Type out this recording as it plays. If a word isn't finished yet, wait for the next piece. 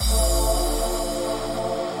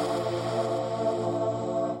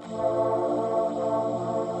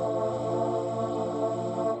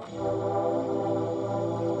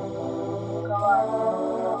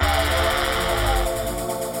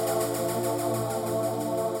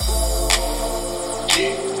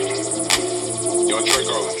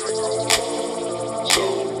So,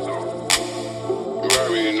 you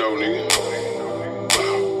already know, nigga.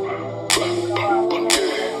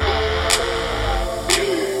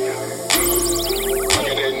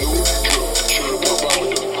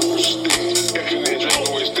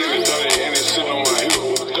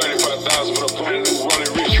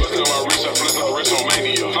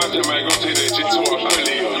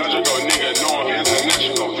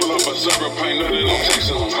 Separate paint, nothing on Texas.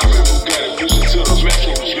 I been Bugatti, pushing to those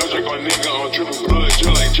Mexicans. Young Drake, my nigga on dripping blood, just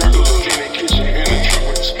like Dracula. In the kitchen, in the truck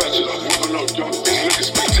with the spatula. Whooping up dope, it's looking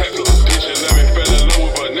spectacular. Bitch, 11 fell in love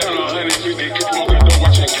with banana. 150, keep smoking dope,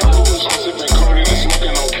 watching cannibals. I'm sipping codeine and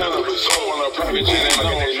smoking on cannabis. So on a private jet and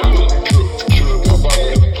I'm on mother. Drip, pop out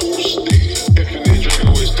with a pool stick. Infinite Drakee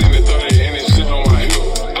with extended 30 and it's sitting on my hip.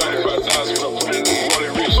 35,000 for the brand new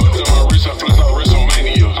rolling wrist. Look at my wrist, I flex out wrist on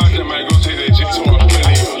mania. I just might go take that jet to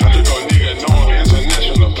Australia.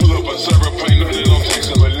 Separate paint, nothing on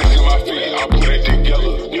Texas, but look at my feet, I put it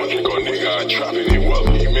together. Young Drake on nigga, I trap it in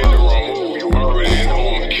weather. You made the wrong move, you already know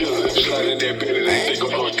I'm a killer. Slide in that bed, they think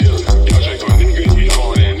I'm a killer. Young Drake on nigga, you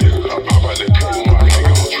know that nigga. I pop out the cut with my nigga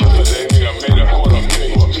on triple. That nigga made a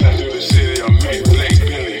 $250,000. Slide through the city, I made Black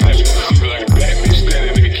Billy. As you can see, like Batman,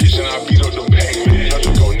 standing in the kitchen, I beat up the Pac-Man. Young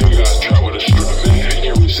Drake on nigga, I trap with a strap, man. I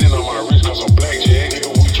can't resent on my wrist, cause I'm blackjack. Nigga,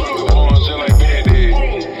 we drop the horns just like Bad Dad.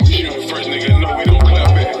 We shooting first, nigga, no, we don't clap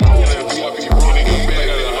back.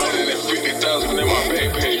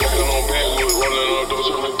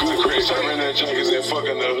 Jackets and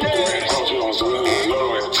fucking the hood. Cross on some hood.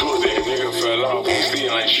 No, at 2 that nigga fell off.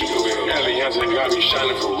 Still ain't shit. Aliens got me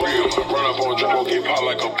shining for real. Run up on drop, get pop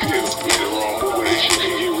like a pill. Made the wrong move, but that shit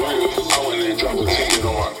can get real. I went and dropped a ticket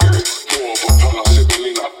on my girl.